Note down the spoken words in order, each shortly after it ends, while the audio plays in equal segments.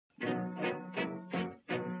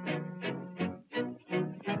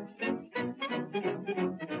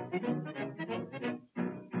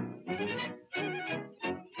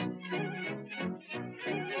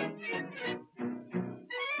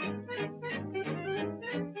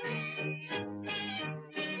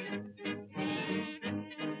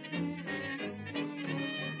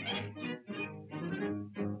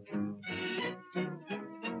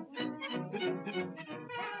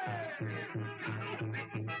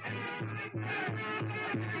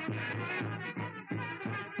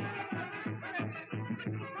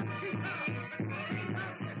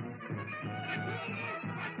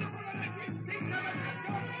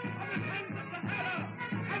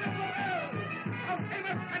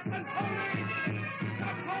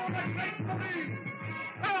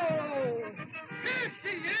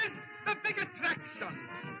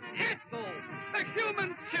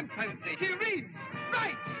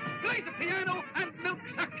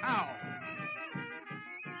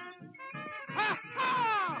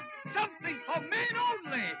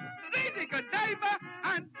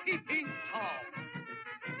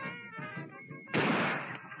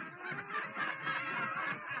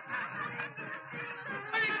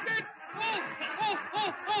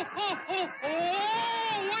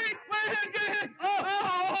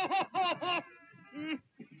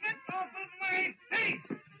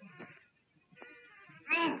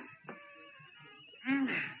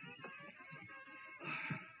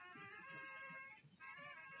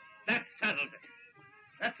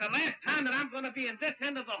the last time that I'm going to be in this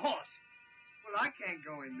end of the horse. Well, I can't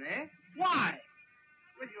go in there. Why?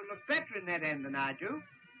 Well, you look better in that end than I do.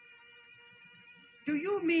 Do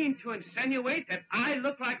you mean to insinuate that I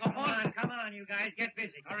look like a horse? Come on, you guys. Get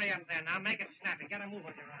busy. Hurry up there. Now make it snappy. Get a move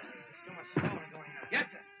on your own. There's too much snow going on. Yes,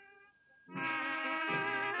 sir.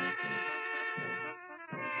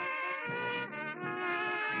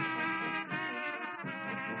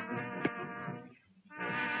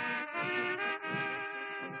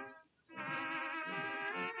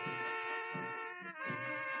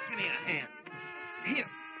 Give me a hand. Here.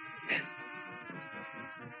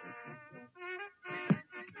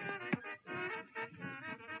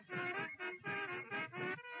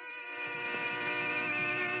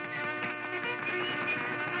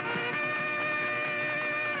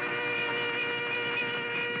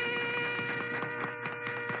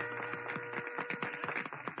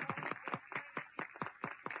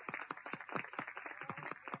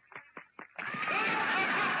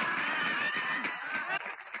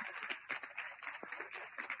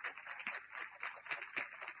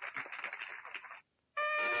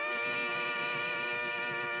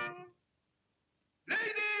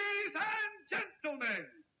 Ladies and gentlemen,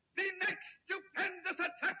 the next stupendous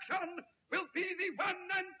attraction will be the one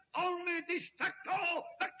and only distractor,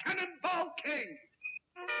 the Cannonball King.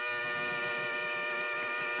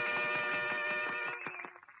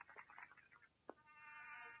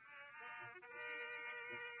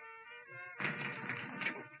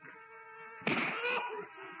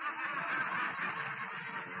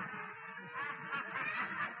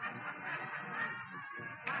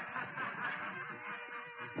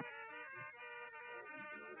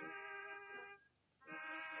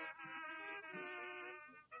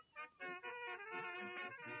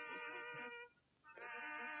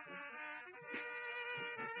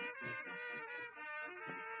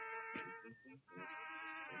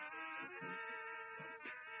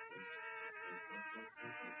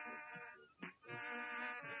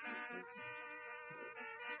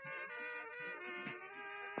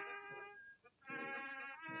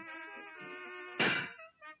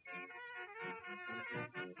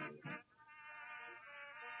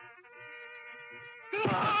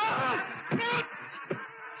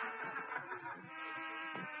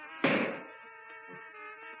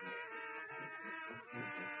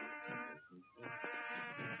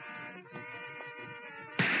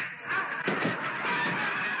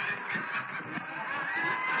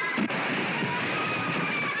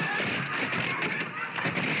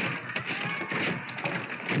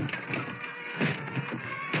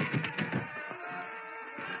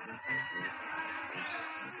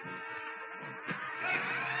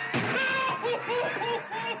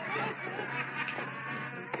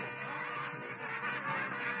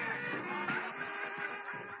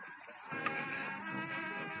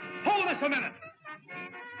 Hold this a minute.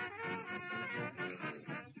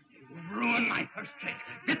 You ruined my first trick.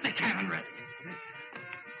 Get the cannon ready. This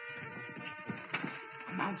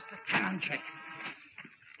amounts to cannon trick.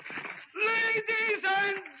 Ladies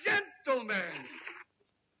and gentlemen,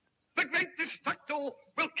 the great destructo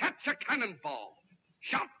will catch a cannonball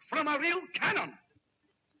shot from a real cannon.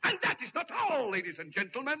 And that is not all, ladies and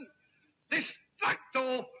gentlemen.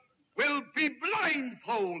 Destructo will be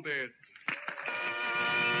blindfolded.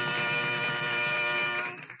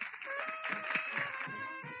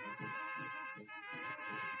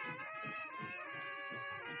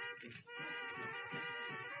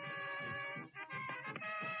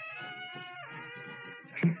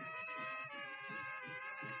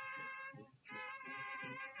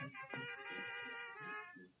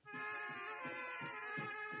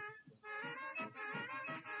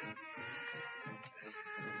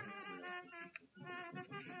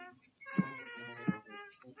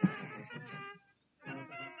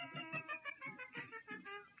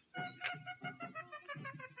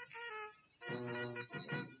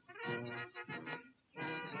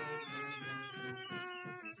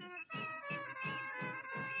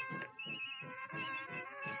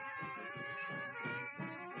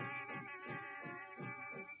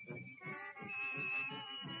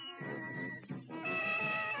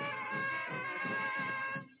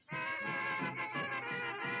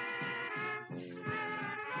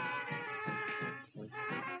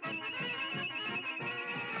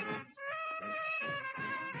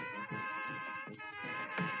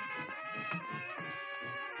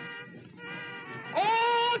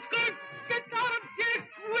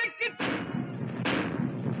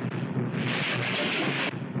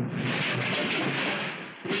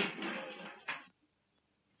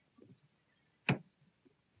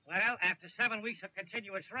 Well, after 7 weeks of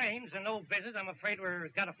continuous rains and no visits, I'm afraid we're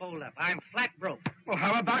gonna fold up. I'm flat broke. Well,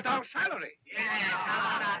 how about our salary? Yeah,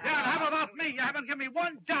 how about me? You haven't given me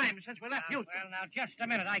one dime since we left Houston. Well, now, just a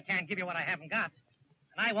minute. I can't give you what I haven't got.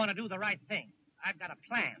 And I want to do the right thing. I've got a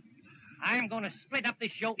plan. I'm going to split up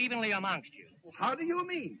this show evenly amongst you. Well, how do you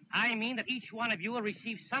mean? I mean that each one of you will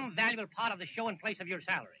receive some valuable part of the show in place of your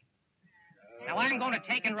salary. Now, I'm going to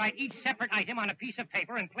take and write each separate item on a piece of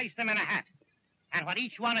paper and place them in a hat. And what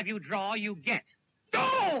each one of you draw, you get.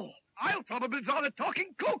 Oh! I'll probably draw the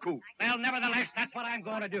talking cuckoo. Well, nevertheless, that's what I'm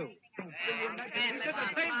going to do. He did the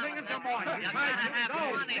same thing as the morning.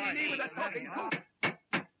 No, me with the talking cuckoo.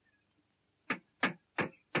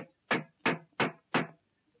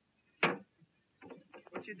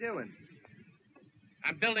 What you doing?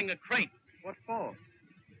 I'm building a crate. What for?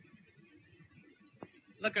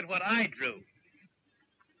 Look at what I drew.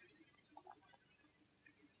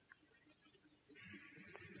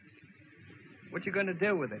 What you gonna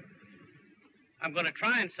do with it? I'm going to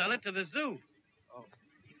try and sell it to the zoo. Oh.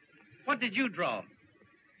 What did you draw?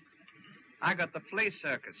 I got the flea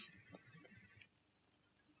circus.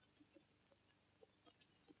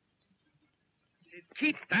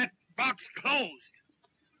 Keep that box closed.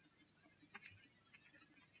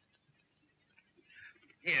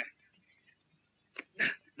 Here.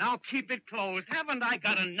 Now keep it closed. Haven't I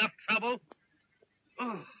got enough trouble?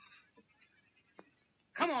 Oh.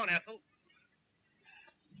 Come on, Ethel.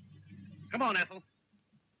 Come on, Ethel.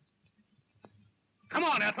 Come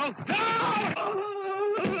on, Ethel.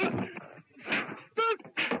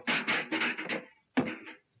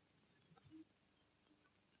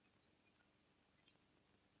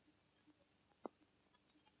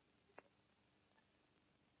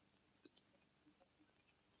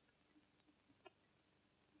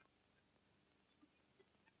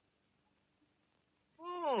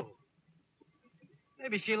 Oh.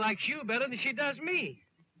 Maybe she likes you better than she does me.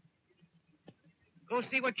 Go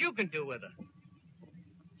see what you can do with her.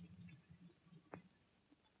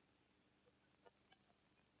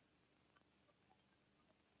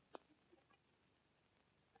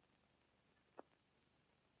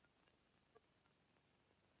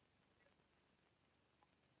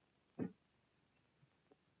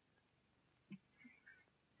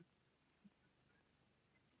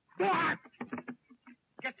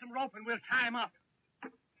 Get some rope and we'll tie him up.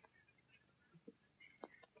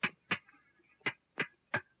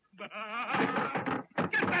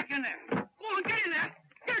 Get back in there. Go on, get in there.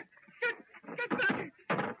 Get back in.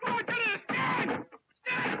 Go on, get in there. Stand.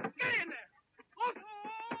 Get in there. Oh,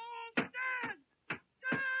 stand.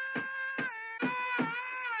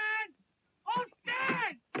 Oh,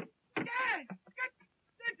 stand.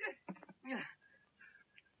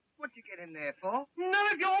 What you get in there for? None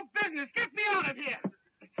of your business. Get me out of here.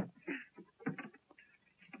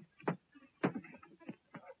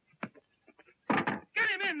 Get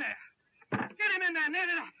him in there. Nail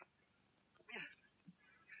it up.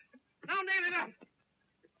 Now nail it up.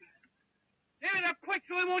 Nail it up quick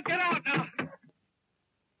so he won't get out now.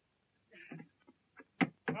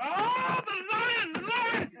 Oh, the lion!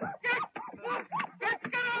 Get up!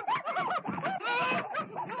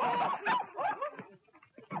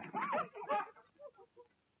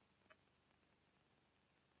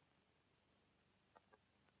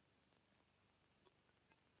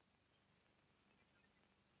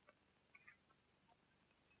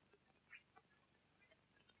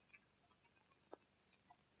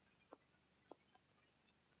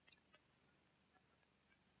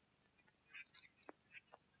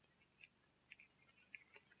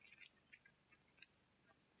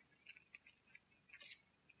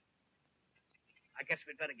 I guess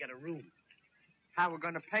we'd better get a room. How we're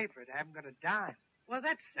gonna pay for it? I haven't got a dime. Well,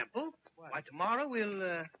 that's simple. What? Why, tomorrow we'll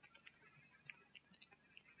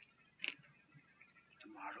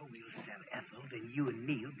sell Ethel, then you and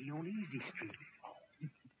me'll be on Easy Street.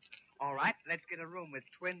 All right, let's get a room with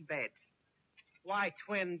twin beds. Why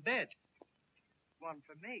twin beds? One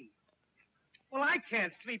for me. Well, I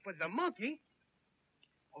can't sleep with the monkey.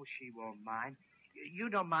 Oh, she won't mind. You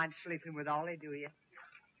don't mind sleeping with Ollie, do you?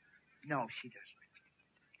 No, she doesn't.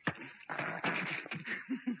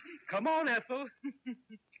 Come on, Ethel. What's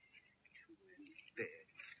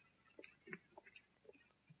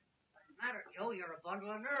the matter, Joe? You're a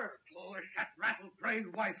bundle of nerves. Oh, it's that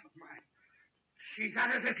rattle-brained wife of mine. She's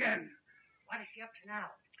at it again. What is she up to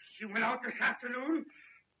now? She went out this afternoon.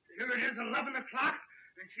 Here it is 11 o'clock,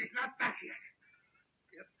 and she's not back yet.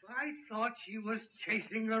 If I thought she was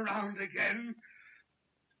chasing around again,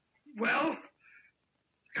 well,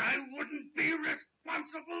 I wouldn't be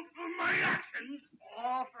responsible for my actions.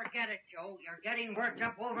 Oh, forget it, Joe. You're getting worked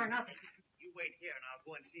up over nothing. You You wait here, and I'll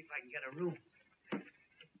go and see if I can get a room.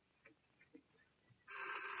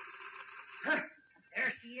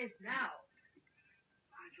 There she is now.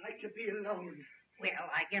 I'd like to be alone. Well,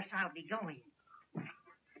 I guess I'll be going.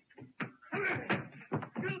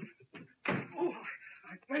 Oh,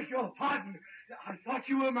 I beg your pardon. I thought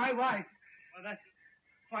you were my wife. Well, that's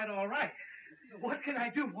quite all right. What can I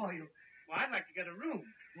do for you? Well, I'd like to get a room.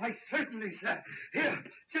 Why, certainly, sir. Here,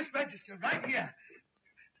 just register right here.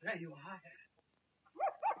 There you are.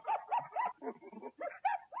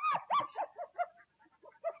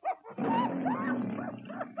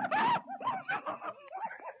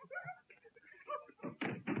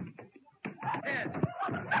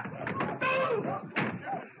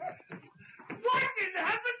 What in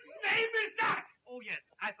heaven's name is that? Oh, yes.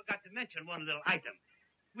 I forgot to mention one little item.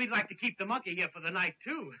 We'd like to keep the monkey here for the night,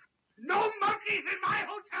 too. No monkeys in my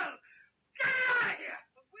hotel. Get it out of here.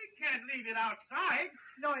 We can't leave it outside.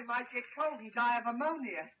 No, he might get cold and die of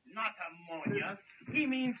ammonia. Not ammonia. He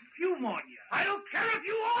means pneumonia. I don't care if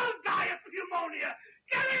you all die of pneumonia.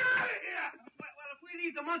 Get it out of here. Well, if we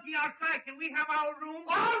leave the monkey outside, can we have our room?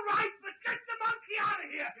 All right, but get the monkey out of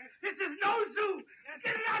here. This is no zoo.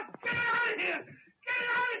 Get it out. Get it out of here. Get it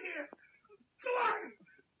out of here. Go on.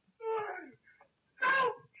 Go on. Go.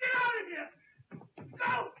 Get out of here.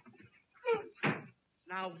 Go.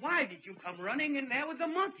 Now, why did you come running in there with the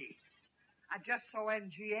monkey? I just saw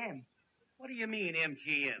MGM. What do you mean,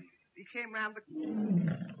 MGM? He came round the...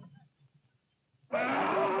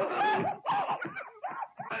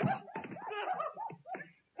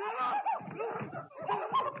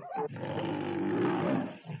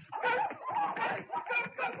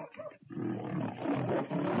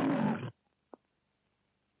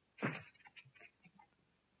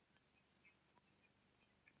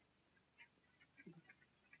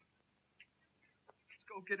 Let's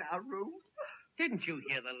go get our room. Didn't you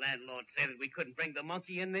hear the landlord say that we couldn't bring the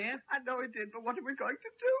monkey in there? I know he did, but what are we going to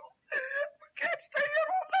do? We can't stay here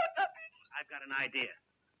all night. I've got an idea.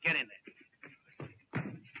 Get in there.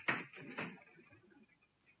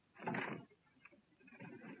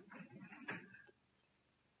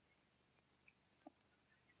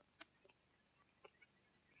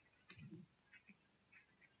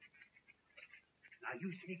 Now,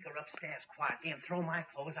 you sneak her upstairs quietly and throw my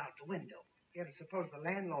clothes out the window. Yeah, but suppose the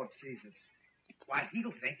landlord sees us. Why,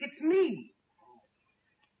 he'll think it's me.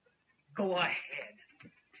 Go ahead.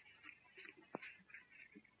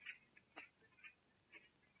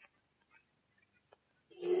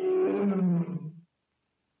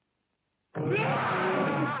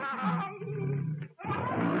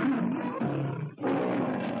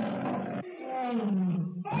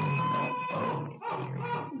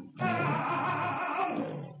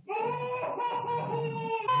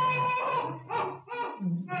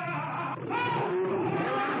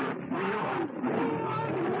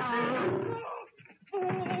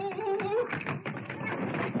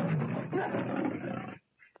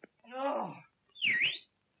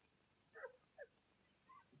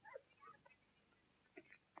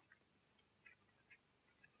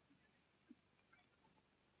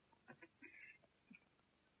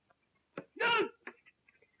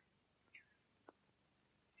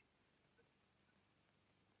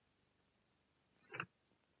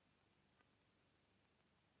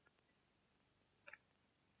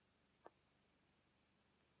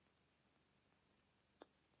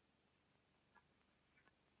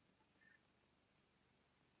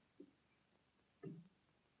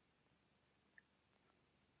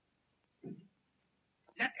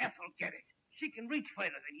 Let Ethel get it. She can reach further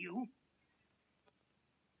than you.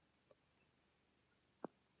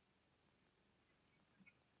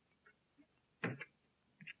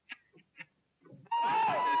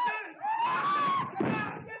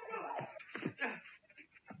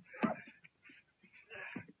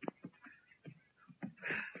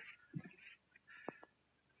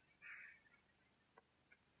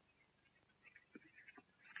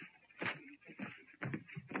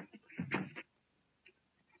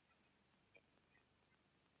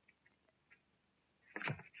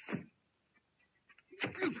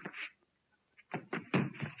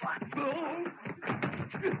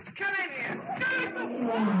 Come in here.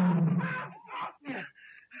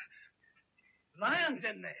 Lion's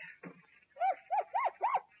in there.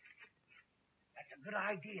 That's a good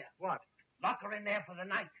idea. What? Lock her in there for the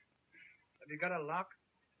night. Have you got a lock?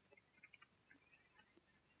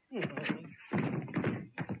 Have you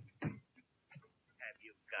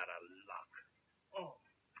got a lock? Oh.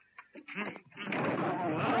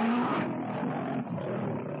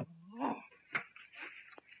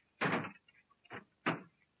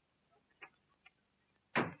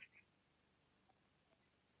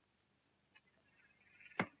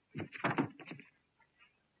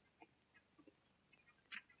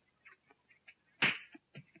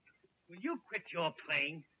 you quit your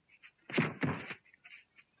playing?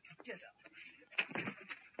 Get up.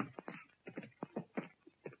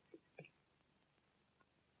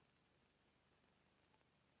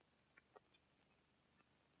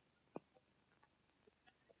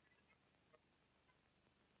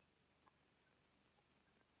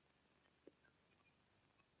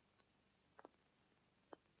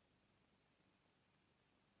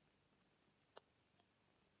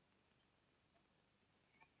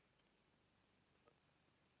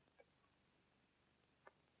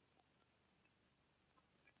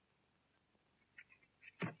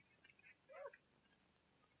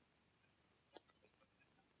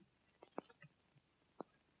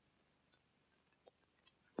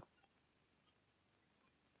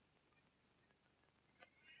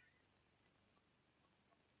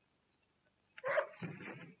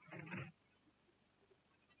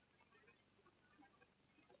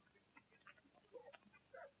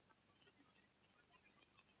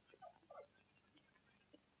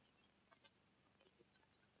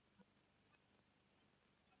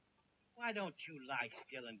 Why don't you lie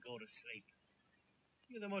still and go to sleep?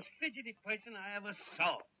 You're the most fidgety person I ever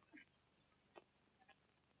saw.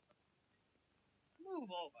 Move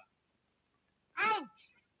over. Out!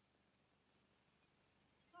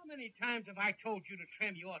 How many times have I told you to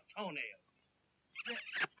trim your toenails?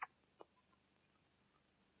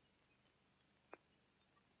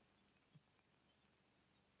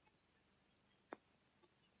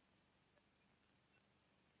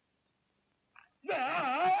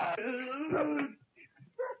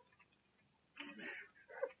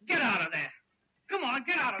 Get out of there. Come on,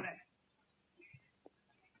 get out of there.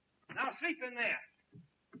 Now sleep in there.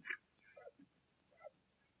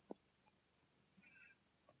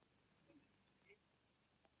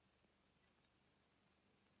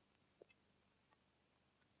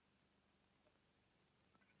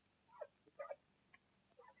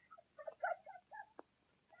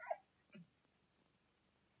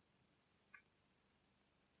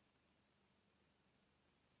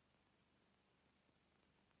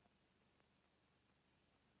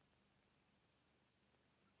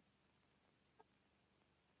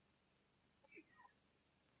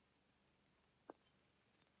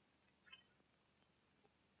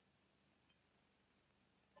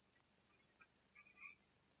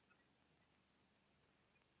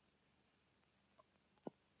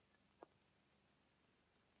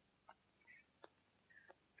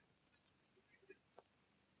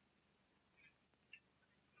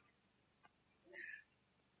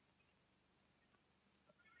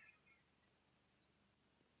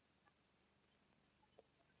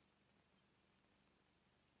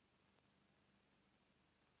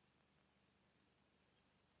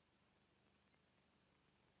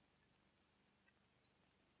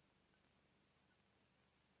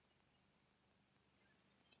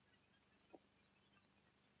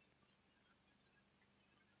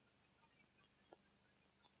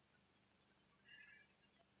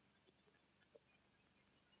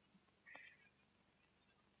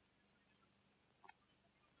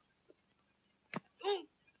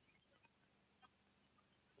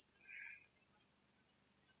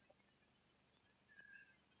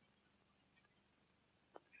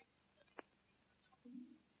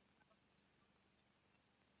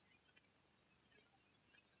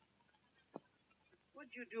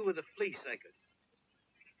 What'd you do with the flea circus?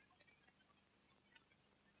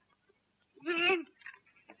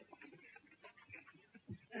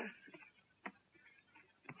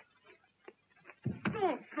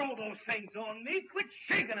 Don't throw those things on me. Quit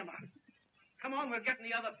shaking them up. Come on, we'll get in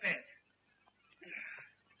the other bed.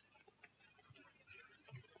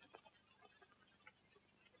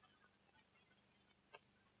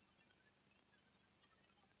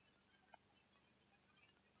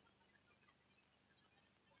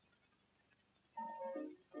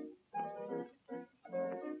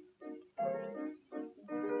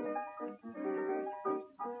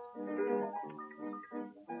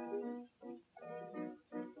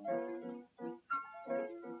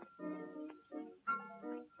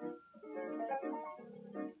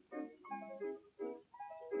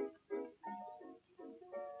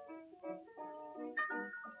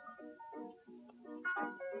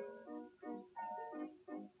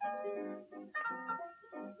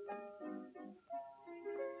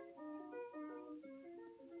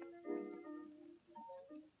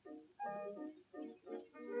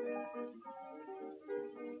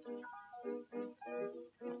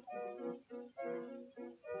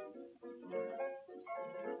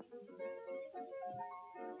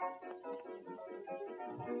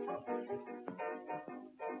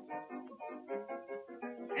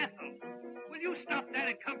 Ethel, will you stop that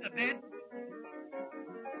and come to bed?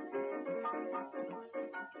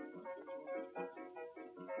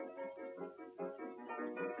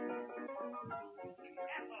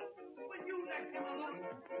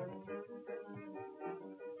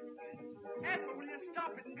 Ethel, will you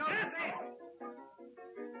stop it and go to bed?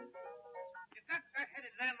 If that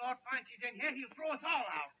fat-headed landlord finds she's in here, he'll throw us all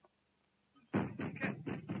out.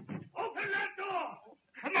 Open that door!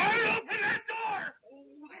 Come on, open that door!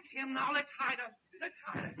 Oh, that's him now. Let's hide her. Let's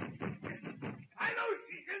hide her. I know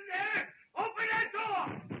she's in there. Open that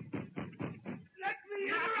door! Let me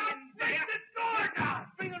in or I'll break this door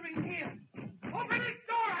down! Bring her in here. Open this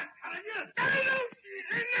door, I'm telling you. I know she's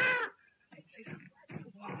in there.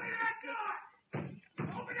 Open that door!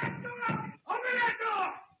 Open that door! Open that door!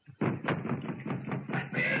 Let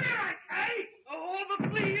me in there, I say! Oh, the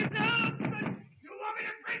flea is out! You want me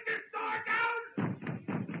to break this door down?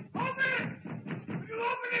 Open it! Will you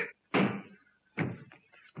open it?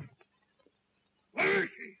 Where is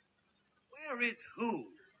she? Where is who?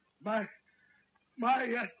 My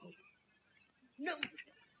Ethel. No.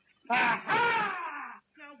 Aha!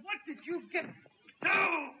 Now, what did you get?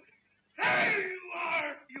 No! There you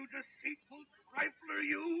are, you deceitful trifler,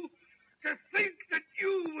 you! To think that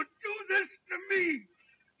you would do this to me!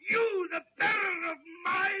 You, the bearer of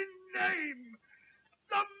my name!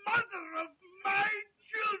 The mother of my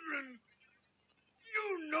children!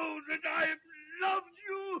 You know that I have loved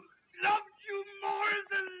you more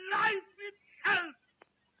than life itself!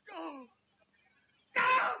 Go!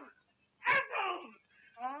 Go! Ethel!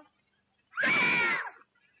 Huh?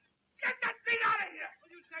 Get that thing out of here!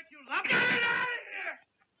 Well, you said you loved Get it out of here!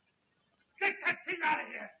 Get that thing out of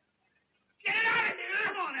here! Get it out of here!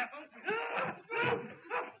 Come on, Ethel.